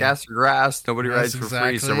 Ask gas or grass. Nobody rides for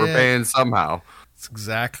free, so we're paying somehow. That's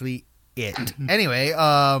exactly it. Anyway,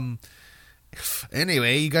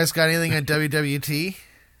 you guys got anything on WWT?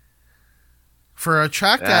 For a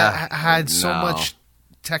track that had so much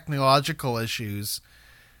technological issues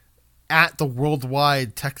at the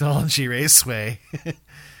Worldwide Technology Raceway.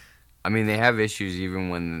 I mean, they have issues even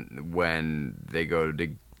when they go to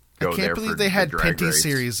go there. I can't believe they had Pinty race.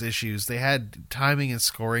 Series issues. They had timing and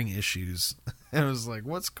scoring issues. And I was like,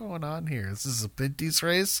 what's going on here? Is this a Pinty's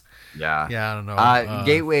race? Yeah. Yeah, I don't know.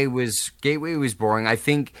 Gateway was boring. I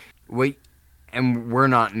think and we're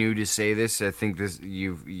not new to say this. I think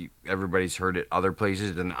everybody's heard it other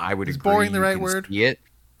places, and I would agree. Is boring the right word? See it.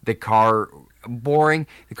 The car boring.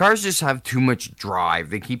 The cars just have too much drive.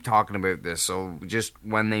 They keep talking about this. So just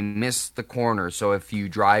when they miss the corner, so if you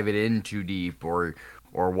drive it in too deep or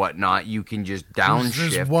whatnot, you can just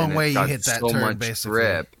downshift. There's one way you hit that turn, basically.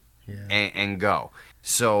 Grip and go.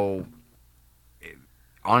 So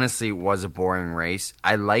honestly, it was a boring race.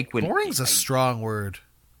 I like when boring's a strong word.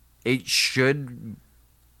 It should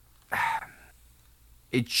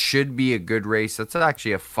be a good race. That's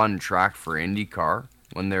actually a fun track for IndyCar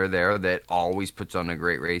when they're there. That always puts on a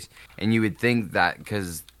great race. And you would think that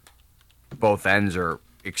because both ends are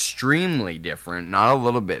extremely different, not a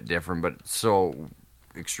little bit different, but so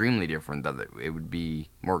extremely different that it would be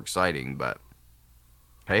more exciting. But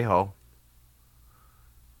hey ho.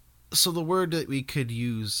 So the word that we could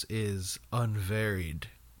use is unvaried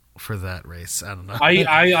for that race. I don't know.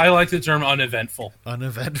 I like the term uneventful.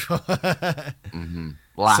 Uneventful.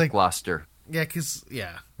 Lackluster. Yeah, because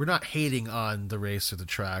we're not hating on the race or the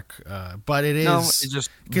track, but it is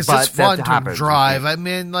because it's fun to drive. I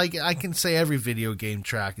mean, like I can say every video game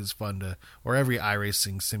track is fun or every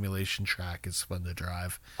iRacing simulation track is fun to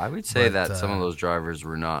drive. I would say that some of those drivers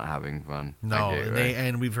were not having fun. No,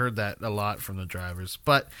 and we've heard that a lot from the drivers.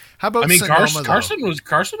 But how about Sonoma, Carson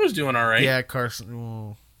was doing all right. Yeah,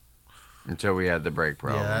 Carson. Until we had the brake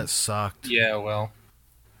problem. Yeah, that sucked. Yeah, well,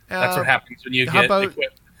 that's what happens when you get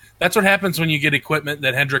equipment. That's what happens when you get equipment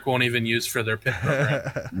that Hendrick won't even use for their pit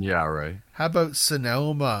program. Yeah, right. How about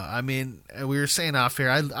Sonoma? I mean, we were saying off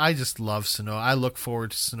here, I just love Sonoma. I look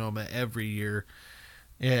forward to Sonoma every year.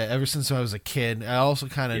 Yeah, ever since I was a kid. I also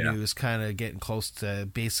kind of knew it was kind of getting close to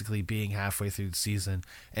basically being halfway through the season.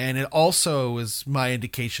 And it also was my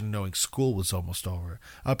indication of knowing school was almost over.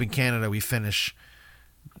 Up in Canada, we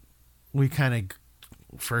kind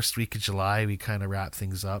of, first week of July, we kind of wrap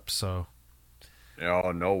things up, so...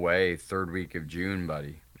 Oh, no way. Third week of June,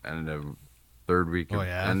 buddy. End of third week of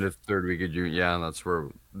June. Yeah, that's where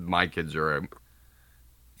my kids are at.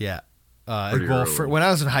 Yeah. When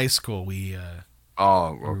I was in high school, we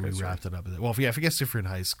wrapped it up. Well, I guess if you're in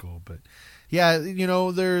high school, but yeah,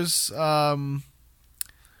 there's a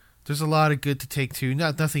lot of good to take to.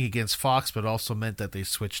 Nothing against Fox, but also meant that they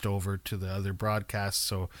switched over to the other broadcasts.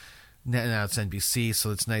 So now it's NBC,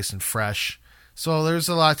 so it's nice and fresh. So there's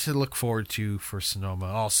a lot to look forward to for Sonoma.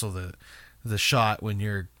 Also, the shot when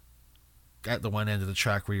you're at the one end of the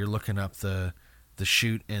track where you're looking up the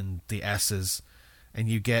chute and the S's, and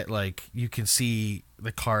you get like you can see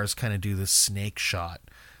the cars kind of do this snake shot.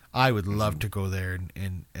 I would love to go there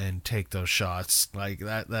and take those shots like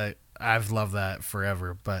that. I've loved that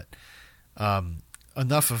forever. But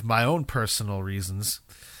enough of my own personal reasons.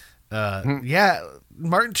 Yeah,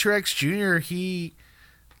 Martin Truex Jr. He,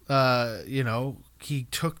 he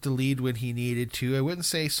took the lead when he needed to. I wouldn't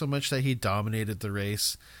say so much that he dominated the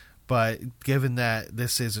race, but given that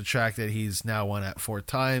this is a track that he's now won at 4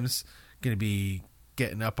 times, going to be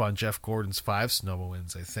getting up on Jeff Gordon's 5 Sonoma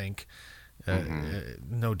wins, I think,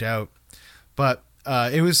 no doubt. But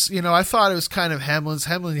it was, I thought it was kind of Hamlin's.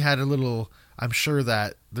 Hamlin had a little. I'm sure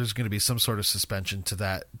that there's going to be some sort of suspension to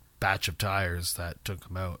that batch of tires that took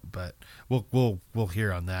him out, but we'll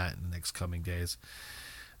hear on that in the next coming days.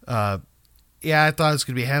 Yeah, I thought it was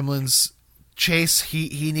going to be Hamlin's. Chase,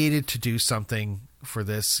 he needed to do something for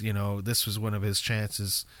this. This was one of his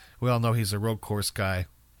chances. We all know he's a road course guy,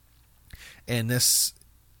 and this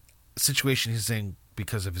situation he's in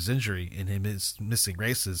because of his injury and him is missing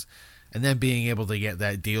races, and then being able to get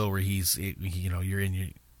that deal where he's, you're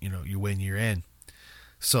in, you win, you're in.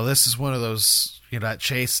 So this is one of those, that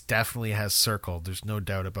Chase definitely has circled. There's no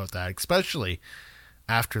doubt about that, especially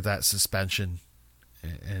after that suspension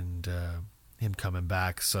and him coming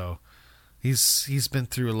back. So he's been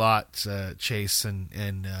through a lot, Chase,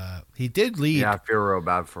 and he did lead. Yeah, I feel real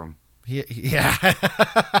bad for him. Yeah.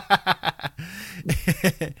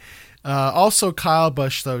 Also Kyle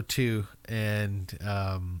Busch though too, and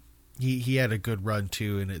he had a good run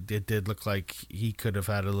too, and it did look like he could have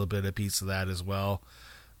had a little bit of piece of that as well.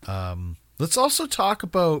 Let's also talk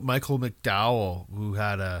about Michael McDowell, who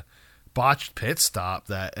had a botched pit stop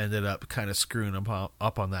that ended up kind of screwing him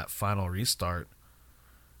up on that final restart.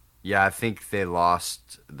 Yeah, I think they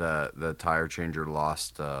lost the tire changer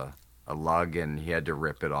lost a lug, and he had to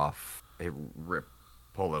rip it off.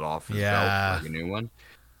 Pull it off his belt like a new one.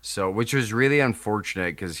 So, which was really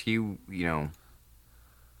unfortunate because he,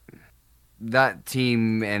 that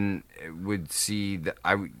team and would see that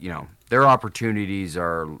their opportunities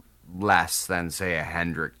are less than say a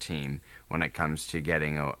Hendrick team when it comes to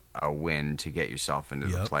getting a win to get yourself into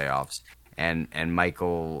the playoffs. And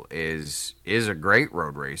Michael is a great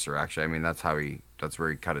road racer. Actually, I mean that's where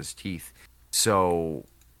he cut his teeth. So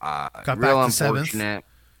got real back to unfortunate. 7th.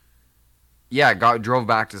 Yeah, drove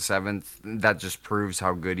back to 7th. That just proves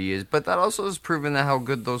how good he is. But that also has proven that how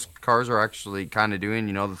good those cars are actually kind of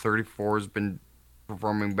doing. The 34 has been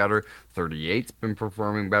performing better. 38's been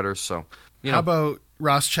performing better. So, How about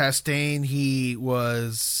Ross Chastain? He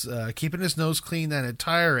was keeping his nose clean that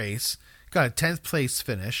entire race. Got a 10th place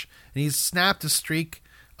finish. And he's snapped a streak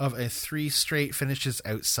of 3 straight finishes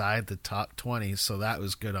outside the top 20. So that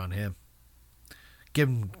was good on him. Give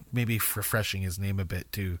him maybe refreshing his name a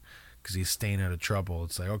bit too, because he's staying out of trouble.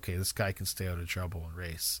 It's like, okay, this guy can stay out of trouble and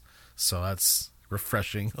race. So that's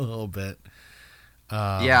refreshing a little bit.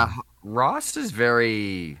 Yeah, Ross is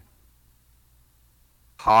very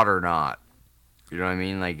hot or not. You know what I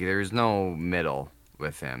mean? Like, there's no middle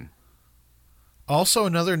with him. Also,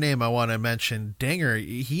 another name I want to mention, Dinger.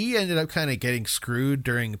 He ended up kind of getting screwed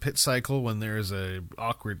during the pit cycle when there was a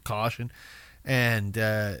awkward caution. And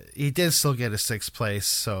he did still get a 6th place,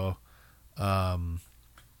 so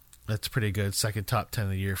that's pretty good. 2nd top 10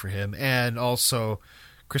 of the year for him. And also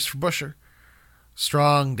Christopher Buescher.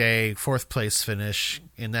 Strong day, 4th place finish,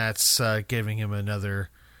 and that's giving him another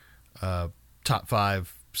top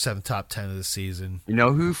 5, 7th top 10 of the season. You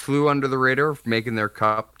know who flew under the radar for making their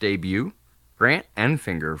Cup debut? Grant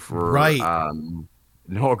Enfinger for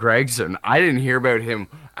Noah Gragson. I didn't hear about him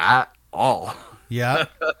at all. Yeah,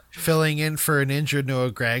 filling in for an injured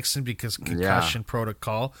Noah Gragson because concussion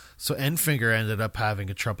protocol. So Enfinger ended up having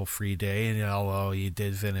a trouble-free day, and although he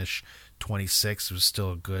did finish 26, it was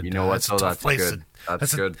still a good. You know what? That's good.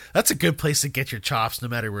 That's good. That's a good place to get your chops, no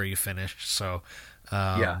matter where you finish. So,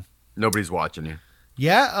 nobody's watching you.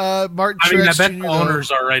 Yeah, Martin. I Truex bet Jr., the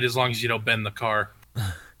owners are right as long as you don't bend the car.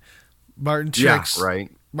 Martin Truex, yeah,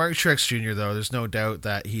 right. Martin Truex Jr., though, there's no doubt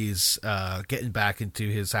that he's getting back into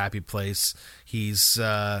his happy place. He's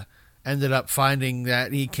ended up finding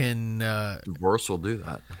that he can. Divorce will do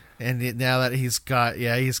that. And now that he's got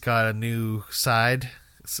a new side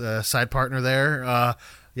partner there.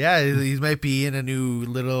 He might be in a new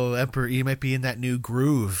little emperor. He might be in that new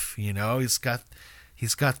groove. He's got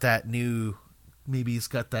that new. Maybe he's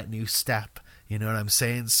got that new step. You know what I'm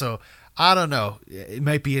saying? So. I don't know. It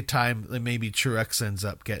might be a time that maybe Truex ends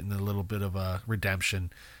up getting a little bit of a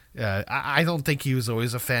redemption. I don't think he was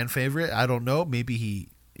always a fan favorite. I don't know. Maybe he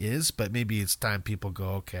is, but maybe it's time people go,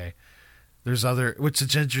 okay, there's other, which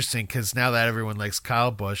is interesting because now that everyone likes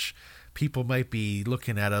Kyle Busch, people might be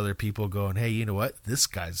looking at other people going, hey, you know what? This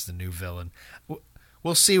guy's the new villain.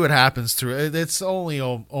 We'll see what happens through it. It's only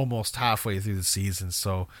almost halfway through the season,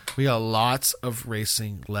 so we got lots of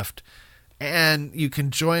racing left. And you can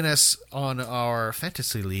join us on our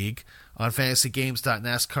fantasy league on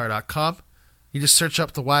fantasygames.nascar.com. You just search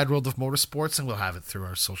up the Wide World of Motorsports, and we'll have it through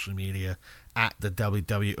our social media at the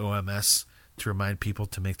WWOMS to remind people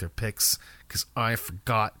to make their picks, because I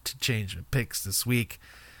forgot to change my picks this week.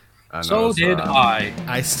 So did I.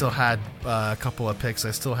 I still had a couple of picks.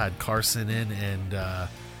 I still had Carson in and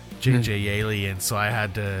JJ Yaley in, so I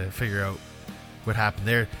had to figure out what happened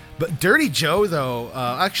there. But Dirty Joe, though,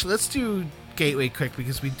 actually, let's do Gateway quick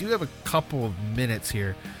because we do have a couple of minutes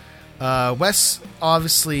here. Wes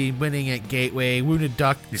obviously winning at Gateway, Wounded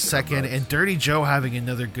Duck second, and Dirty Joe having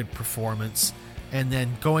another good performance. And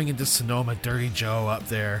then going into Sonoma, Dirty Joe up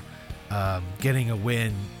there getting a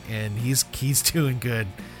win, and he's doing good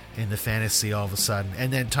in the fantasy all of a sudden.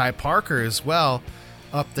 And then Ty Parker as well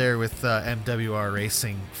up there with MWR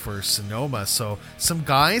Racing for Sonoma. So some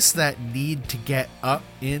guys that need to get up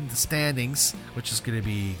in the standings, which is going to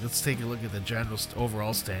be, let's take a look at the general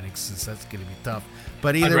overall standings since that's going to be tough.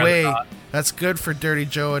 But either way, that's good for Dirty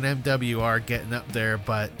Joe and MWR getting up there.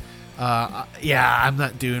 But yeah, I'm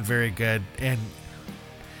not doing very good. And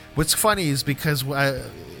what's funny is because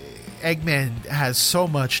Eggman has so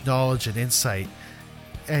much knowledge and insight.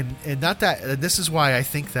 And not that this is why I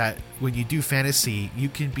think that when you do fantasy, you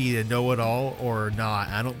can be a know-it-all or not.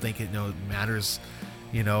 I don't think it matters,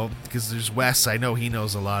 because there's Wes. I know he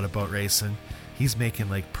knows a lot about racing. He's making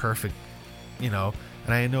like perfect, and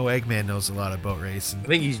I know Eggman knows a lot about racing. I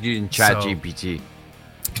think he's using ChatGPT.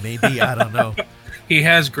 Maybe, I don't know. He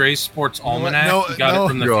has Gray's Sports Almanac. He got it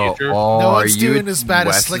from the future. No one's doing as bad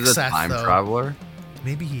as Slick Seth, time though. Traveler?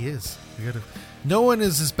 Maybe he is. No one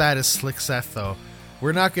is as bad as Slick Seth, though.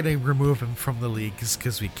 We're not going to remove him from the league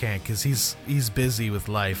because we can't, because he's busy with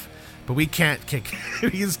life. But we can't kick him.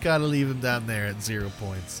 He's got to leave him down there at 0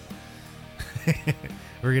 points.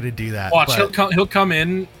 We're going to do that. Watch, he'll come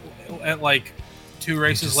in at like 2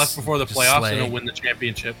 races left before the playoffs, and he'll win the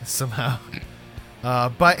championship. Somehow.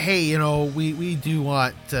 But hey, we do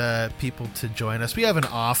want people to join us. We have an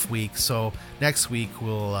off week, so next week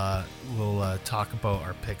we'll talk about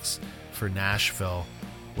our picks for Nashville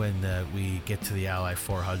when we get to the Ally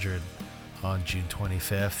 400 on June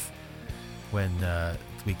 25th, when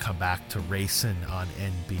we come back to racing on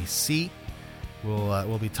NBC.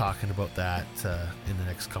 We'll be talking about that in the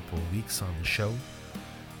next couple of weeks on the show,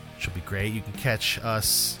 which will be great. You can catch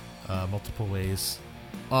us multiple ways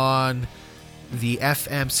on the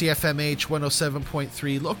FM, CFMH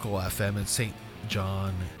 107.3 local FM in St.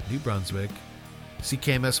 John, New Brunswick,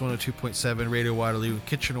 CKMS 102.7 Radio Waterloo,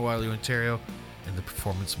 Kitchener, Waterloo, Ontario, and the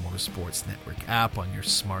Performance Motorsports Network app on your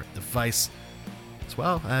smart device, as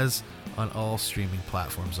well as on all streaming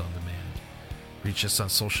platforms on demand. Reach us on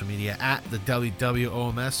social media at the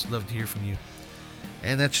WWOMS. Love to hear from you.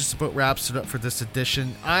 And that just about wraps it up for this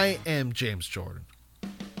edition. I am James Jordan.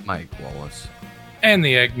 Mike Wallace. And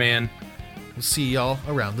the Eggman. We'll see y'all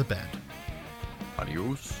around the bend.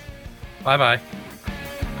 Adios. Bye-bye.